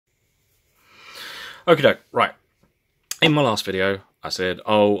Okay, right. In my last video, I said,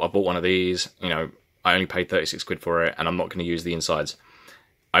 oh, I bought one of these, you know, I only paid 36 quid for it, and I'm not going to use the insides.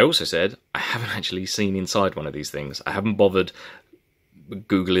 I also said, I haven't actually seen inside one of these things. I haven't bothered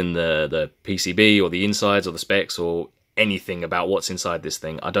Googling the PCB or the insides or the specs or anything about what's inside this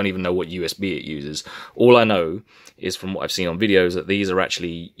thing. I don't even know what USB it uses. All I know is from what I've seen on videos that these are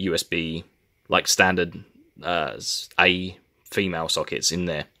actually USB, like standard A female sockets in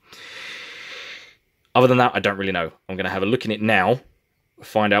there. Other than that, I don't really know. I'm going to have a look in it now,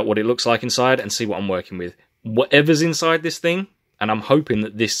 find out what it looks like inside, and see what I'm working with. Whatever's inside this thing, and I'm hoping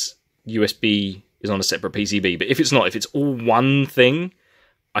that this USB is on a separate PCB, but if it's not, if it's all one thing,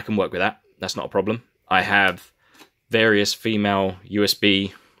 I can work with that. That's not a problem. I have various female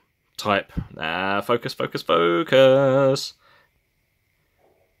USB type... focus.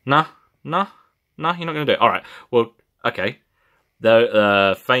 Nah, you're not going to do it. Alright, well, okay.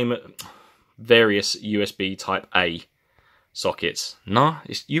 The famous... various USB type A sockets. Nah,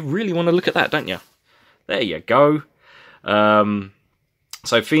 you really want to look at that, don't you? There you go.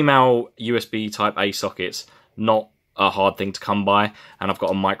 So female USB type A sockets, not a hard thing to come by, and I've got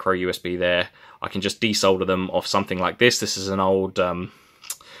a micro USB there. I can just desolder them off something like this. This is an old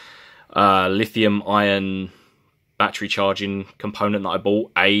lithium ion battery charging component that I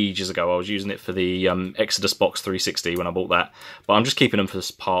bought ages ago. I was using it for the Exodus Box 360 when I bought that, but I'm just keeping them for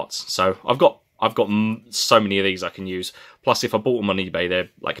parts. So I've got so many of these I can use. Plus, if I bought them on eBay, they're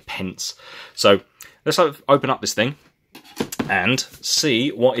like pence. So let's open up this thing and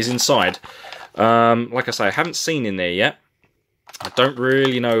see what is inside. Like I say, I haven't seen in there yet. I don't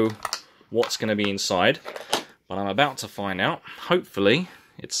really know what's going to be inside, but I'm about to find out. Hopefully,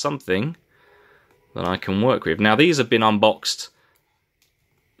 it's something that I can work with. Now, these have been unboxed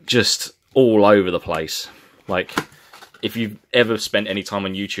just all over the place. Like, if you've ever spent any time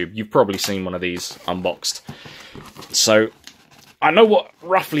on YouTube, you've probably seen one of these unboxed. So, I know what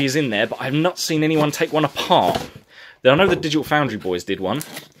roughly is in there, but I've not seen anyone take one apart. Now, I know the Digital Foundry boys did one,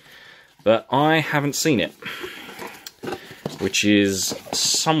 but I haven't seen it, which is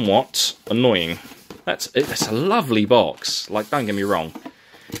somewhat annoying. It's a lovely box. Like, don't get me wrong.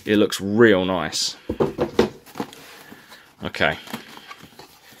 It looks real nice. Okay.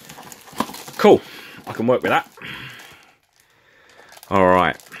 Cool. I can work with that.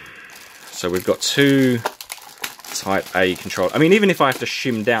 Alright. So we've got two Type A controllers. I mean, even if I have to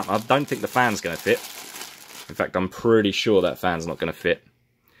shim down, I don't think the fan's going to fit. In fact, I'm pretty sure that fan's not going to fit.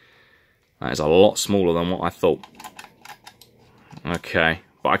 That is a lot smaller than what I thought. Okay.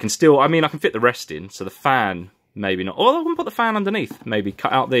 But I can still, I mean, I can fit the rest in, so the fan... maybe not. Oh, I can put the fan underneath. Maybe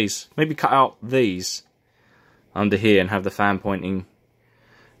cut out these. Maybe cut out these under here and have the fan pointing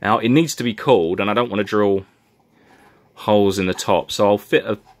out. It needs to be cooled, and I don't want to drill holes in the top. So I'll fit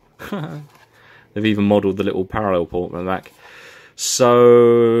a... they've even modelled the little parallel port on the back.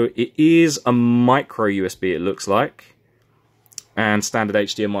 So it is a micro USB, it looks like. And standard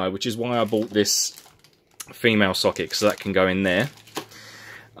HDMI, which is why I bought this female socket, because that can go in there.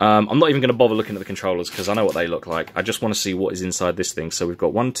 I'm not even going to bother looking at the controllers because I know what they look like. I just want to see what is inside this thing. So we've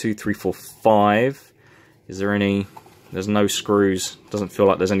got 1, 2, 3, 4, 5. Is there any... there's no screws. Doesn't feel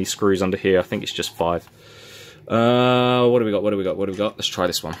like there's any screws under here. I think it's just 5. What do we got? What do we got? What do we got? Let's try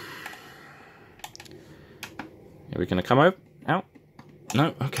this one. Are we going to come out? No?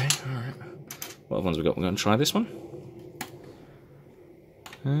 Okay. Alright. What other ones we got? We're going to try this one.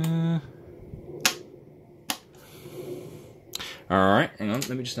 Alright, hang on, let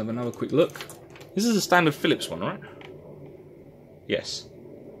me just have another quick look. This is a standard Philips one, right? Yes.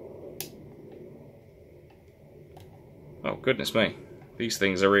 Oh, goodness me. These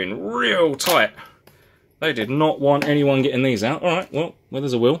things are in real tight. They did not want anyone getting these out. Alright, well, where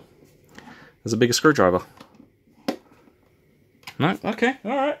there's a will, there's a bigger screwdriver. No? Okay,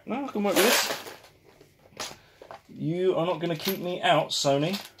 alright, no, I can work with this. You are not going to keep me out,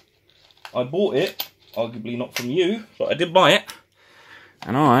 Sony. I bought it, arguably not from you, but I did buy it.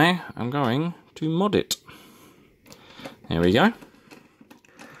 And I am going to mod it. There we go.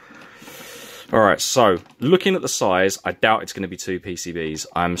 Alright, so, looking at the size, I doubt it's going to be 2 PCBs.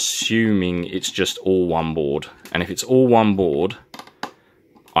 I'm assuming it's just all one board. And if it's all one board,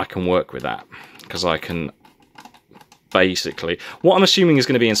 I can work with that. Because I can basically... what I'm assuming is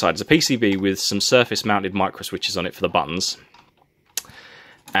going to be inside is a PCB with some surface-mounted micro switches on it for the buttons.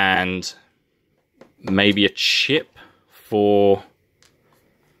 And maybe a chip for...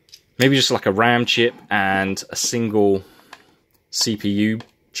 maybe just like a RAM chip and a single CPU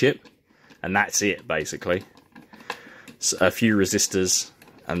chip. And that's it, basically. So a few resistors,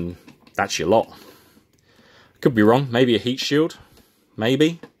 and that's your lot. Could be wrong. Maybe a heat shield.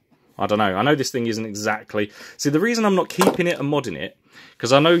 Maybe. I don't know. I know this thing isn't exactly... See, the reason I'm not keeping it and modding it,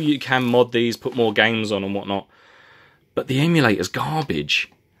 because I know you can mod these, put more games on and whatnot, but the emulator's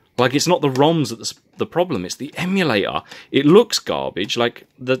garbage. Like, it's not the ROMs that's the problem, it's the emulator. It looks garbage. Like,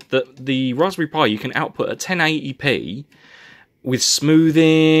 the Raspberry Pi, you can output at 1080p with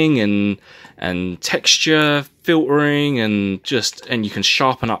smoothing and texture filtering and you can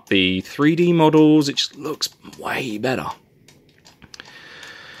sharpen up the 3D models. It just looks way better.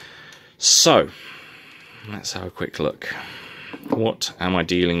 So, let's have a quick look. What am I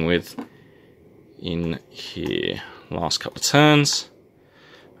dealing with in here? Last couple of turns.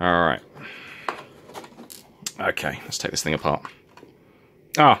 Alright. Okay, let's take this thing apart.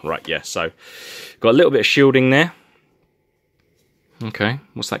 Ah, right, yeah, so got a little bit of shielding there. Okay,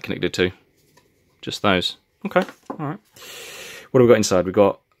 what's that connected to? Just those. Okay, alright. What have we got inside? We've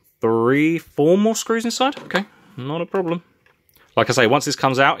got 4 more screws inside. Okay, not a problem. Like I say, once this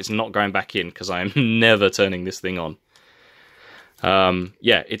comes out, it's not going back in, because I am never turning this thing on.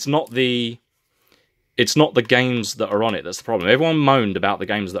 Yeah, it's not the games that are on it that's the problem. Everyone moaned about the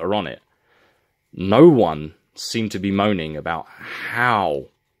games that are on it. No one seemed to be moaning about how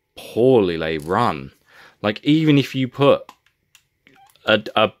poorly they run. Like, even if you put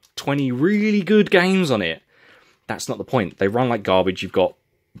a 20 really good games on it, that's not the point. They run like garbage. You've got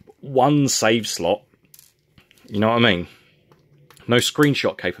 1 save slot. You know what I mean? No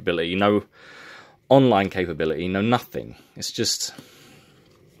screenshot capability, no online capability, no nothing. It's just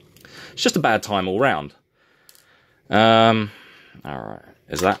a bad time all round. Alright,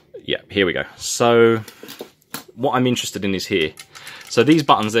 is that? Yeah, here we go. So, what I'm interested in is here. So these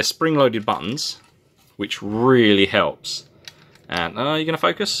buttons, they're spring-loaded buttons, which really helps. And, are you going to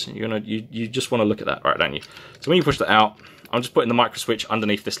focus? You just want to look at that, right, don't you? So when you push that out, I'm just putting the micro switch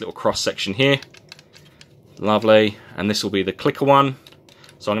underneath this little cross section here. Lovely. And this will be the clicker one.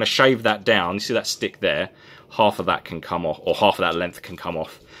 So I'm going to shave that down. You see that stick there? Half of that can come off, or half of that length can come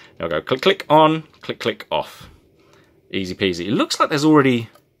off. I'll go click, click on, click, click off. Easy peasy. It looks like there's already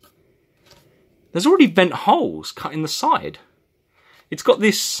vent holes cut in the side. It's got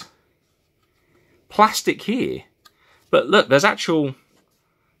this plastic here. But look, there's actual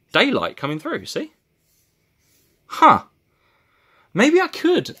daylight coming through, see? Huh. Maybe I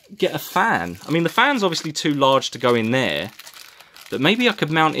could get a fan. I mean, the fan's obviously too large to go in there. But maybe I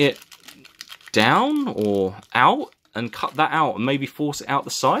could mount it down or out and cut that out and maybe force it out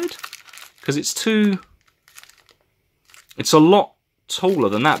the side. Because it's a lot taller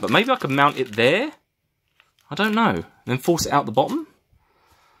than that. But maybe I could mount it there. I don't know. And then force it out the bottom.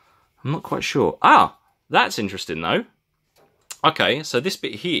 I'm not quite sure. Ah, that's interesting though. Okay, so this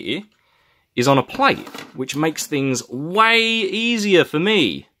bit here is on a plate, which makes things way easier for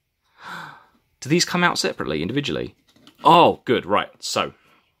me. Do these come out separately, individually? Oh, good, right. So,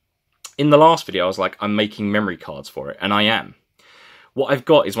 in the last video, I was like, I'm making memory cards for it, and I am. What I've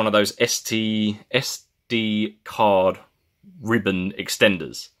got is one of those SD card ribbon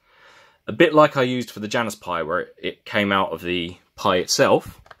extenders. A bit like I used for the Janus Pi, where it came out of the Pi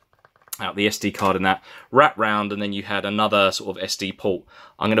itself, out the SD card and that, wrapped round, and then you had another sort of SD port.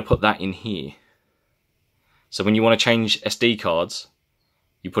 I'm going to put that in here. So when you want to change SD cards,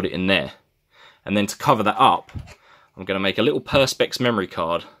 you put it in there. And then to cover that up, I'm going to make a little Perspex memory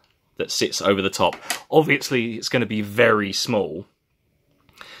card that sits over the top. Obviously, it's going to be very small.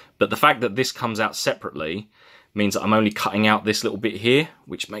 But the fact that this comes out separately means that I'm only cutting out this little bit here,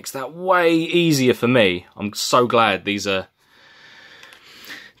 which makes that way easier for me. I'm so glad these are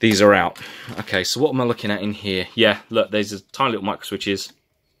out. Okay, so what am I looking at in here? Yeah, look, there's a tiny little micro switches.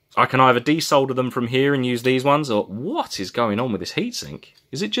 I can either desolder them from here and use these ones, or what is going on with this heatsink?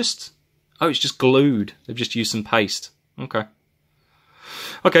 Is it just... Oh, it's just glued. They've just used some paste. Okay.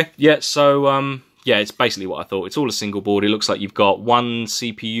 Okay, yeah, so, yeah, it's basically what I thought. It's all a single board. It looks like you've got 1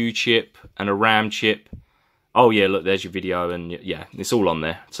 CPU chip and a RAM chip. Oh, yeah, look, there's your video, and yeah, it's all on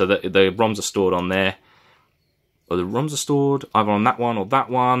there. So the ROMs are stored on there. Or the ROMs are stored either on that one or that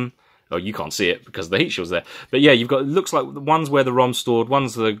one. Oh, you can't see it because the heat shield's there. But yeah, you've got, it looks like one's where the ROM's stored,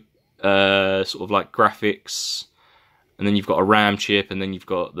 one's the sort of like graphics, and then you've got a RAM chip, and then you've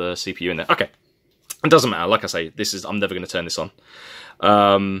got the CPU in there. Okay, it doesn't matter. Like I say, I'm never going to turn this on.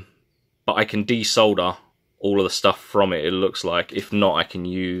 But I can desolder all of the stuff from it, it looks like. If not, I can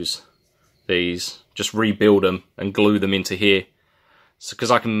use these, just rebuild them and glue them into here. So,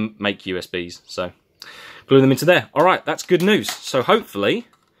 because I can make USBs, so glue them into there. All right, that's good news. So hopefully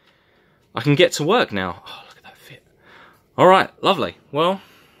I can get to work now. Oh, look at that fit. All right, lovely. Well,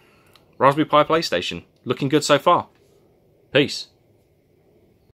 Raspberry Pi PlayStation, looking good so far. Peace.